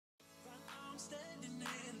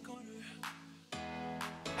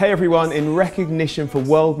Hey everyone, in recognition for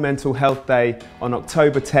World Mental Health Day on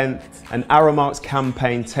October 10th and Aramark's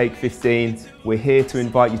campaign Take 15, we're here to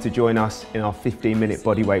invite you to join us in our 15-minute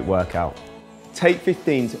bodyweight workout. Take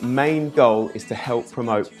 15's main goal is to help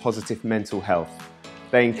promote positive mental health.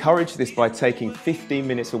 They encourage this by taking 15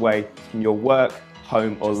 minutes away from your work,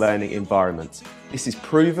 home or learning environment. This is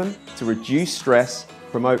proven to reduce stress,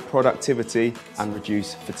 promote productivity and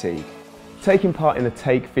reduce fatigue. Taking part in the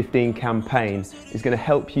Take 15 campaign is going to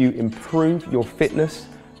help you improve your fitness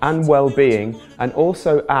and well-being and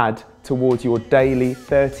also add towards your daily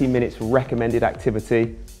 30 minutes recommended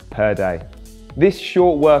activity per day. This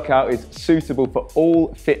short workout is suitable for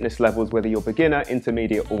all fitness levels, whether you're beginner,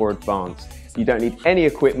 intermediate or advanced. You don't need any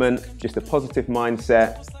equipment, just a positive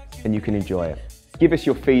mindset and you can enjoy it. Give us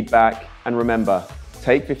your feedback and remember,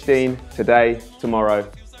 Take 15 today, tomorrow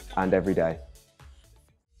and every day.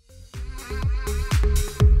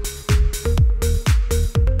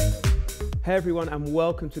 Hey everyone and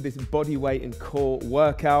welcome to this body weight and core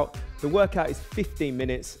workout. The workout is 15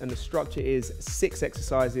 minutes and the structure is 6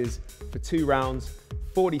 exercises for 2 rounds,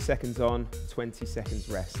 40 seconds on, 20 seconds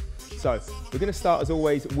rest. So we're going to start as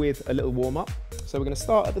always with a little warm up. So we're going to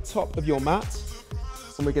start at the top of your mat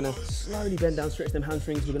and we're going to slowly bend down, stretch them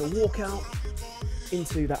hamstrings. We're going to walk out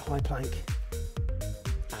into that high plank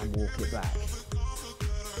and walk it back.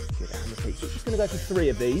 Good, and repeat. So we're just going to go for 3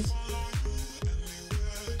 of these.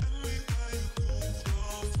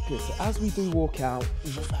 Good, so as we do walk out,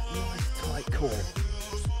 we want that nice tight core.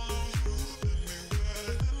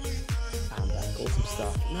 And back, awesome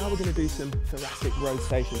stuff. Now we're going to do some thoracic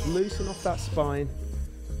rotations. Loosen off that spine,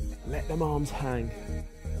 let them arms hang,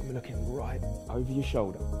 and we're looking right over your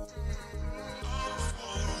shoulder.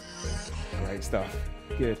 Great stuff,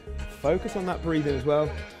 good. Focus on that breathing as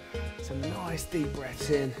well. Some nice deep breaths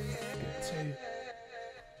in. Good, 2.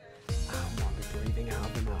 And 1, breathing out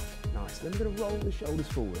of the mouth. Nice, then we're going to roll the shoulders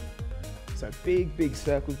forward. So big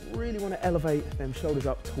circles, really want to elevate them shoulders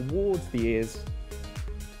up towards the ears.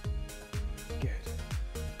 Good.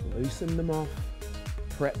 Loosen them off,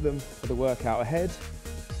 prep them for the workout ahead.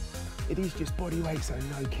 It is just body weight, so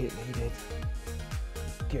no kit needed.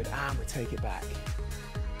 Good, and we take it back.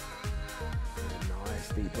 Good, nice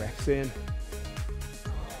deep breaths in.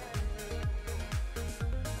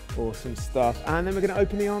 Awesome stuff. And then we're going to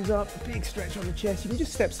open the arms up, a big stretch on the chest. You can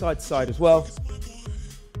just step side to side as well.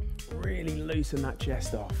 Really loosen that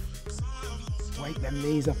chest off. Wake them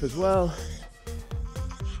knees up as well.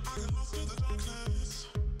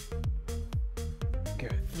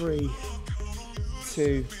 Good, 3,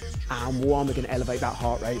 2, and 1. We're going to elevate that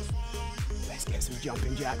heart rate. Let's get some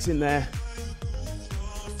jumping jacks in there.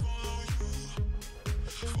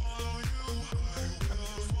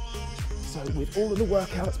 So with all of the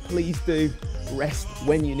workouts, please do rest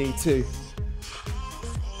when you need to.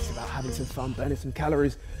 It's about having some fun, burning some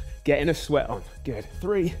calories, getting a sweat on. Good,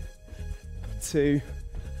 3, 2,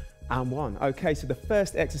 and 1. Okay, so the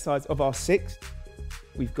first exercise of our 6,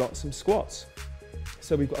 we've got some squats.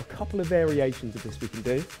 So we've got a couple of variations of this we can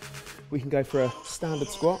do. We can go for a standard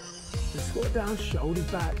squat. Squat down, shoulders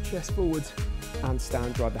back, chest forwards, and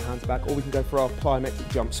stand, drive the hands back. Or we can go for our plyometric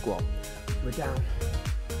jump squat. We're down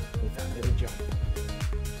with that little jump,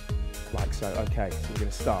 like so. Okay, so we're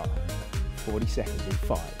going to start 40 seconds in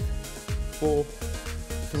 5, 4,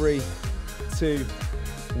 3, 2,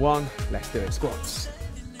 1. Let's do it. Squats.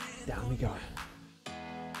 Down we go.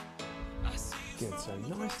 Good, so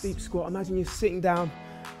nice deep squat. Imagine you're sitting down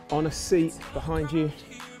on a seat behind you.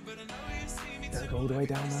 Don't go all the way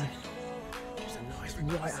down there. Just a nice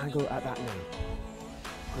right angle at that knee.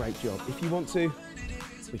 Great job. If you want to,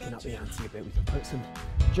 we can up the ante a bit. We can put some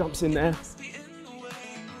jumps in there.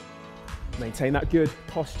 Maintain that good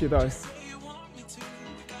posture though.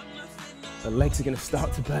 The legs are going to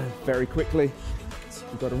start to burn very quickly.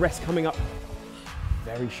 We've got a rest coming up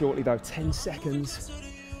very shortly though, 10 seconds.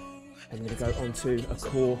 And we're going to go on to a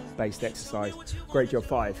core-based exercise. Great job,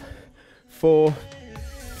 5, 4,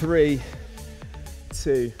 3,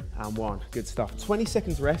 2, and 1. Good stuff. 20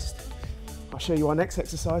 seconds rest. I'll show you our next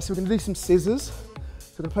exercise. So we're going to do some scissors.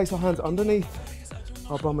 So we're going to place our hands underneath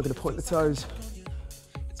our bum. We're going to point the toes.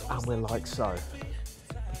 And we're like so.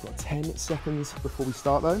 We've got 10 seconds before we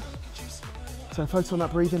start though. So focus on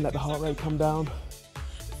that breathing, let the heart rate come down.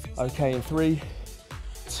 Okay, in 3,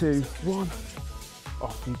 2, 1,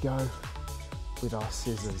 off we go with our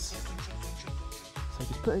scissors. So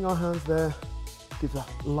just putting our hands there, give the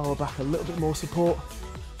lower back a little bit more support.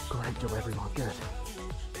 Great job everyone, good.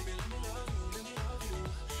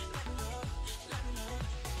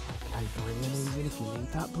 Okay, breathe in if you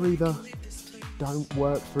need that breather. Don't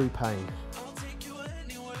work through pain.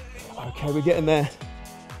 Okay, we're getting there.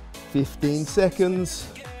 15 seconds.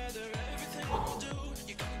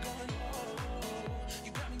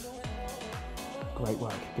 Great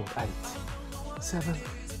work, good. 8, 7,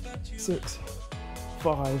 6,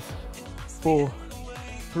 5, 4,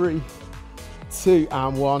 3, 2,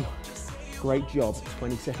 and 1. Great job,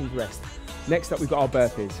 20 seconds rest. Next up, we've got our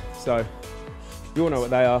burpees. So you all know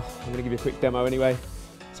what they are. I'm gonna give you a quick demo anyway.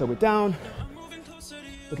 So we're down,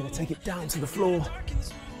 we're gonna take it down to the floor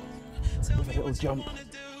with a little jump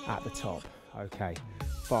at the top. Okay,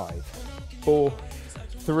 5, 4,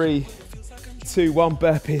 3, 2, 1,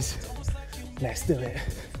 burpees. Let's do it.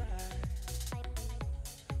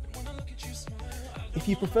 If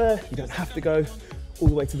you prefer, you don't have to go all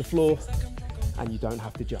the way to the floor and you don't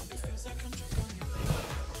have to jump.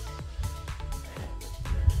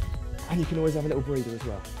 And you can always have a little breather as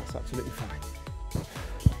well. That's absolutely fine.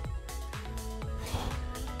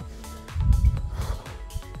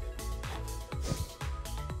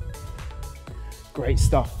 Great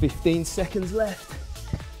stuff, 15 seconds left.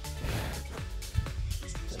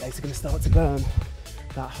 The legs are gonna start to burn.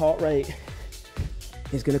 That heart rate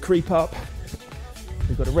is gonna creep up.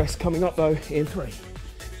 We've got a rest coming up though in 3,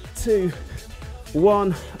 2,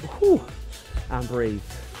 1, whew, and breathe.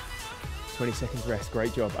 20 seconds rest,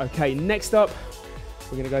 great job. Okay, next up,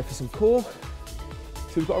 we're gonna go for some core.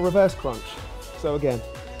 So we've got a reverse crunch. So again,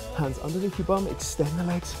 hands underneath your bum, extend the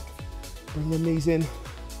legs, bring the knees in,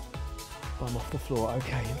 bum off the floor.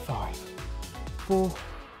 Okay, in 5, 4,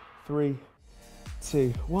 3,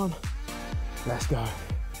 2, 1, let's go.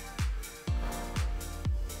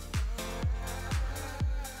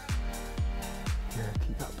 Good,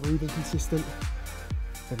 keep that breathing consistent.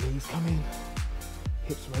 The knees come in,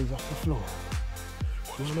 hips raise off the floor.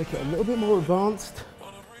 If you want to make it a little bit more advanced,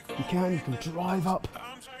 you can drive up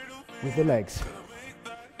with the legs.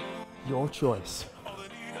 Your choice.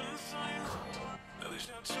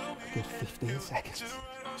 Good, 15 seconds.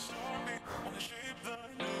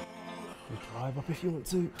 You drive up if you want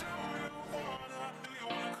to.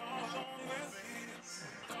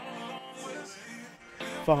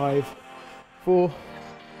 Five, 4,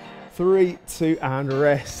 3, 2, and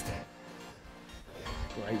rest.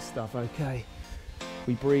 Great stuff, okay.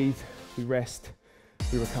 We breathe, we rest,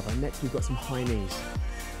 we recover. Next, we've got some high knees.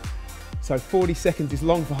 So 40 seconds is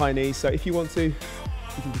long for high knees, so if you want to, you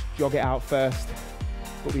can just jog it out first,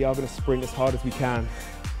 but we are gonna sprint as hard as we can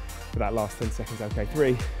for that last 10 seconds. Okay,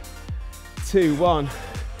 3, 2, 1,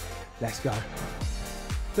 let's go.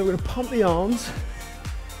 So we're gonna pump the arms,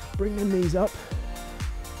 bring the knees up.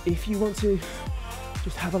 If you want to,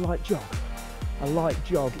 just have a light jog. A light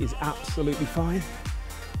jog is absolutely fine.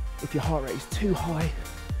 If your heart rate is too high,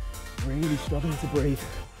 really struggling to breathe.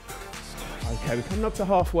 Okay, we're coming up to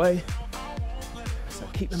halfway. So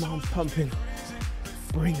keep the arms pumping,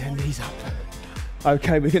 bring their knees up.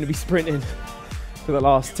 Okay, we're gonna be sprinting for the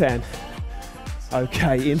last 10.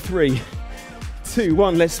 Okay, in 3, 2,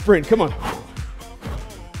 1, let's sprint, come on.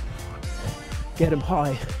 Get them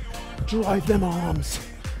high, drive them arms.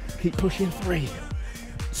 Keep pushing, 3,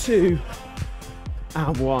 2,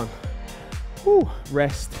 and 1. Woo.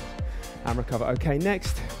 Rest and recover. Okay,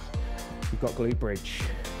 next, we've got glute bridge.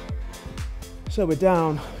 So we're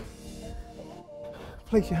down.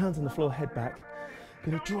 Place your hands on the floor, head back.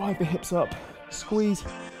 Gonna drive the hips up, squeeze,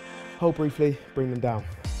 hold briefly, bring them down.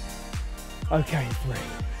 Okay, 3,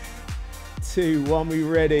 2, 1, we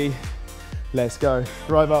ready. Let's go.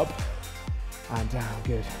 Drive up and down,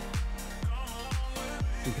 good.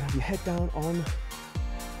 You can have your head down on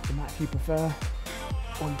the mat if you prefer,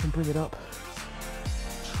 or you can bring it up.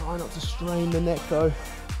 Try not to strain the neck though.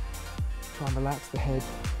 Try and relax the head,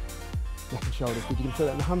 neck and shoulders. Good, you can feel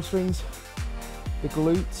that in the hamstrings, the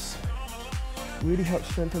glutes. Really helps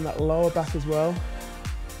strengthen that lower back as well.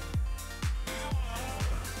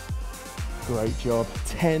 Great job,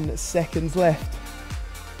 10 seconds left.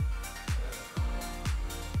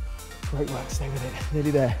 Great work, stay with it,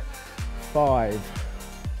 nearly there. 5,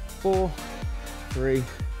 4, 3,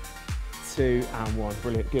 2, and 1.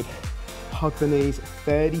 Brilliant, good. Hug the knees,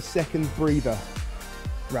 30 seconds breather.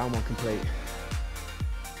 Round 1 complete.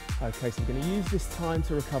 Okay, so we're gonna use this time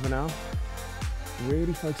to recover now.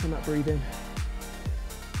 Really focus on that breathing.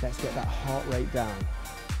 Let's get that heart rate down.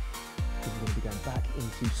 Because we're gonna be going back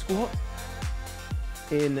into squat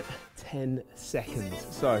in 10 seconds.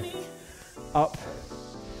 So, up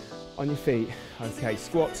on your feet. Okay,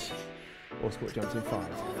 squats or squat jumps in 5,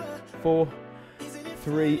 4,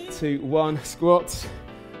 3, 2, 1, squats.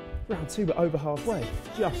 Round 2, but over halfway,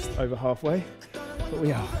 just over halfway, but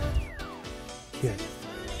we are. Good.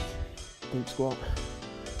 Glute squat.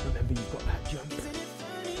 Remember, you've got that jump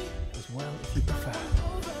as well if you prefer.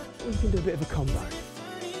 Or you can do a bit of a combo.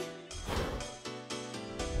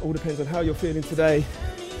 All depends on how you're feeling today,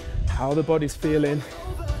 how the body's feeling,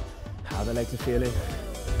 how the legs are feeling.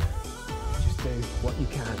 Just do what you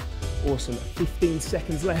can. Awesome, 15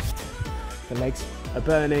 seconds left. The legs are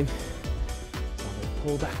burning. So I'm gonna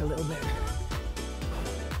pull back a little bit.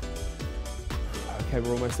 Okay,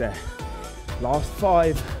 we're almost there. Last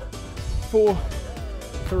 5, 4,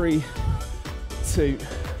 3, 2,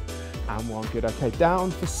 and 1. Good, okay, down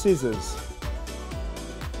for scissors.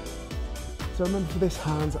 So remember for this,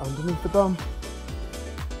 hands underneath the bum.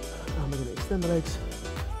 And we're gonna extend the legs.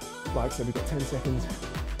 Like I said, we've got 10 seconds.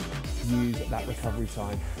 Use that recovery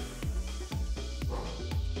time.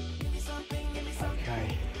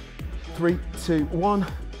 Okay, 3, 2, 1,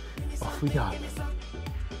 off we go.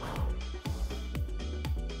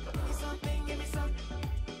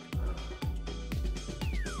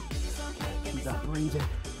 Keep that breathing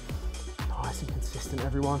nice and consistent,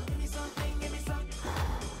 everyone.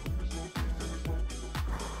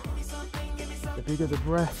 The bigger the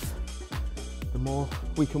breath, the more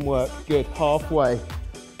we can work. Good, halfway.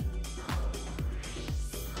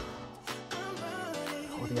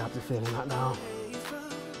 Oh, the abs are feeling that now.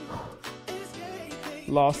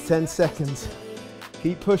 Last 10 seconds.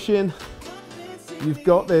 Keep pushing. You've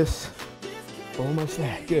got this. Almost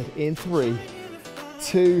there. Good. In 3,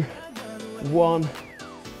 2, 1.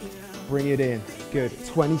 Bring it in. Good.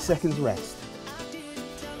 20 seconds rest.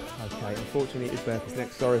 Okay, unfortunately it's burpees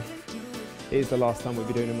next. Sorry. It is the last time we'll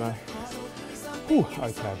be doing them though. Whew,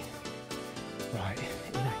 okay. Right.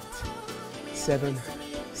 In 8, 7,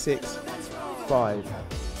 6, 5,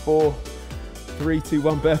 4, 3, 2,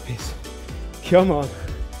 1. Burpees. Come on.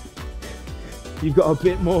 You've got a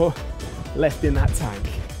bit more left in that tank.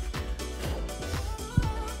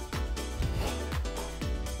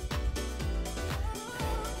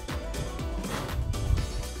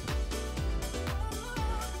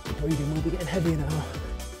 The breathing will be getting heavier now.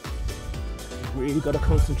 You've really got to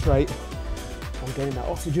concentrate on getting that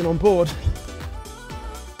oxygen on board.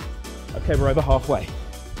 Okay, we're over halfway.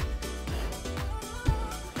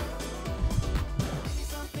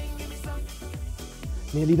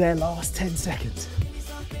 Nearly there, last 10 seconds.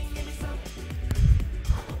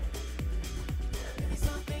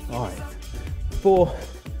 5, 4,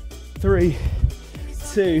 3,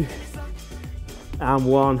 2, and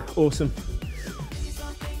 1. Awesome.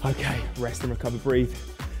 Okay, rest and recover, breathe.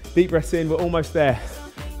 Deep breaths in, we're almost there.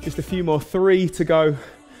 Just a few more, 3 to go.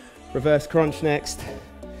 Reverse crunch next.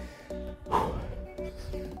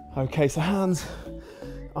 Okay, so hands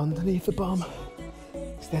underneath the bum.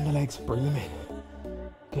 Extend the legs, bring them in.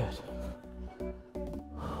 Good.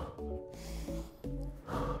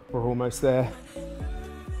 We're almost there.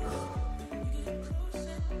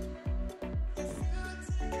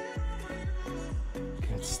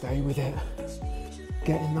 Good, stay with it.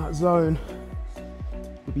 Get in that zone.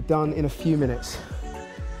 We'll be done in a few minutes.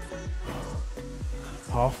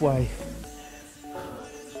 Halfway.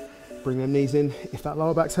 Bring them knees in. If that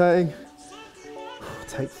lower back's hurting,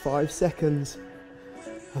 take 5 seconds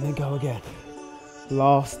and then go again.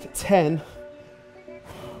 Last 10.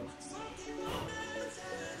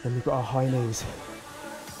 Then we've got our high knees.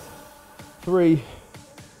 3,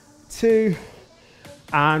 2,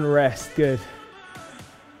 and rest. Good.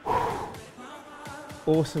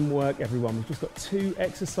 Awesome work, everyone. We've just got 2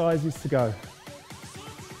 exercises to go.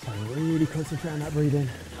 So really concentrate on that breathing.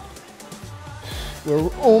 We're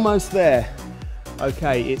almost there.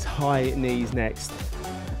 Okay, it's high knees next.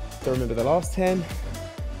 So remember the last 10.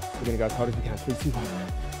 We're gonna go as hard as we can. 3, 2, 1.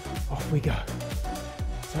 Off we go.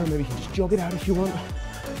 So remember, you can just jog it out if you want.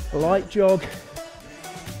 A light jog.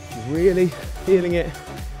 You're really feeling it.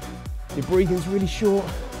 Your breathing's really short.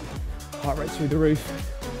 Heart rate's through the roof.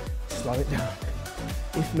 Slow it down.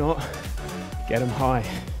 If not, get them high.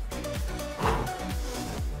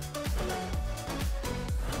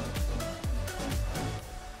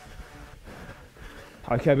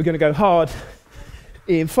 Okay, we're gonna go hard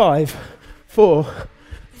in 5, 4,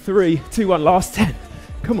 3, 2, 1, last 10.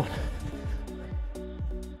 Come on.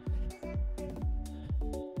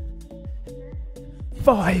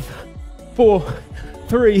 Five, 4,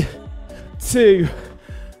 3, 2,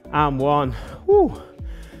 and 1. Woo.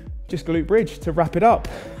 Just glute bridge to wrap it up.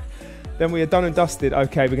 Then we are done and dusted.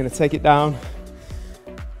 Okay, we're gonna take it down.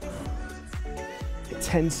 In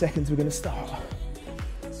 10 seconds, we're gonna start.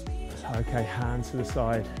 Okay, hands to the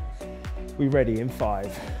side. We ready in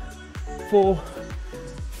 5, 4,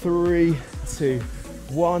 3, 2,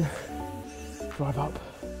 1. Drive up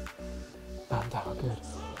and down, good.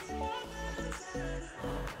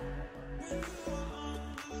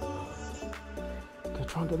 Good,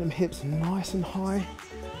 try and get them hips nice and high.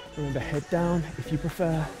 Remember, head down if you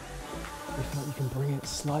prefer. If not, you can bring it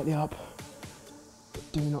slightly up,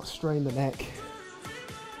 but do not strain the neck.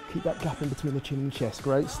 Keep that gap in between the chin and chest.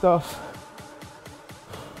 Great stuff.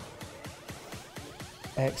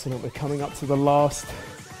 Excellent. We're coming up to the last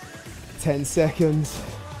 10 seconds.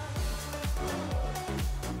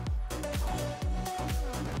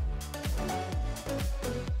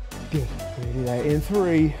 Good. Really there. In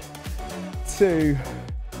 3, 2,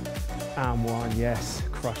 and 1. Yes,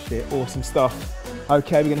 crushed it. Awesome stuff.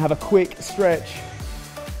 Okay, we're going to have a quick stretch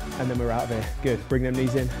and then we're out of here. Good. Bring them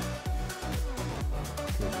knees in.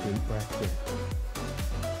 Good. Deep breath in.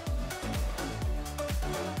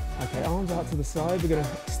 Okay, arms out to the side. We're going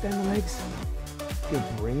to extend the legs. Good.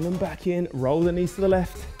 Bring them back in. Roll the knees to the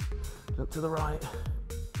left. Look to the right.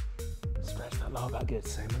 Stretch that lower back. Good.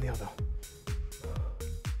 Same on the other.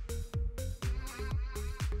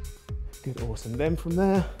 Good, awesome. Then from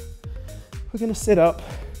there, we're going to sit up,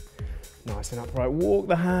 nice and upright. Walk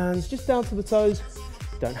the hands just down to the toes.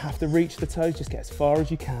 Don't have to reach the toes, just get as far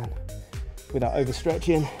as you can without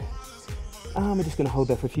overstretching. And we're just going to hold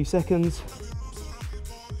there for a few seconds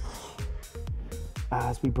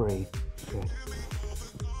as we breathe. Good.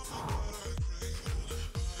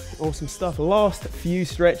 Awesome stuff. Last few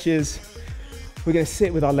stretches. We're going to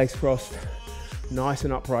sit with our legs crossed, nice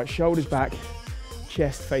and upright, shoulders back,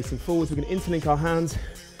 chest facing forwards. We're going to interlink our hands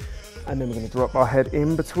and then we're going to drop our head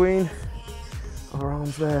in between our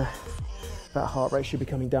arms there. That heart rate should be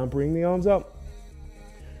coming down. Bring the arms up.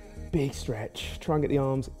 Big stretch. Try and get the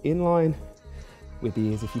arms in line with the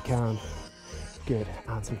ears if you can. Good.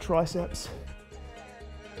 And some triceps.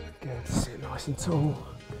 Good. Sit nice and tall.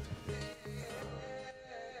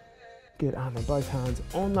 Good. And then both hands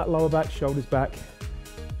on that lower back, shoulders back,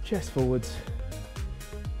 chest forwards.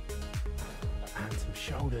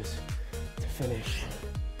 Shoulders to finish.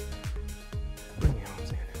 Bring the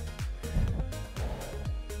arms in.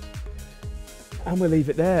 And we'll leave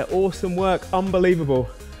it there. Awesome work, unbelievable.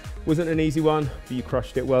 Wasn't an easy one, but you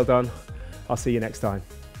crushed it, well done. I'll see you next time.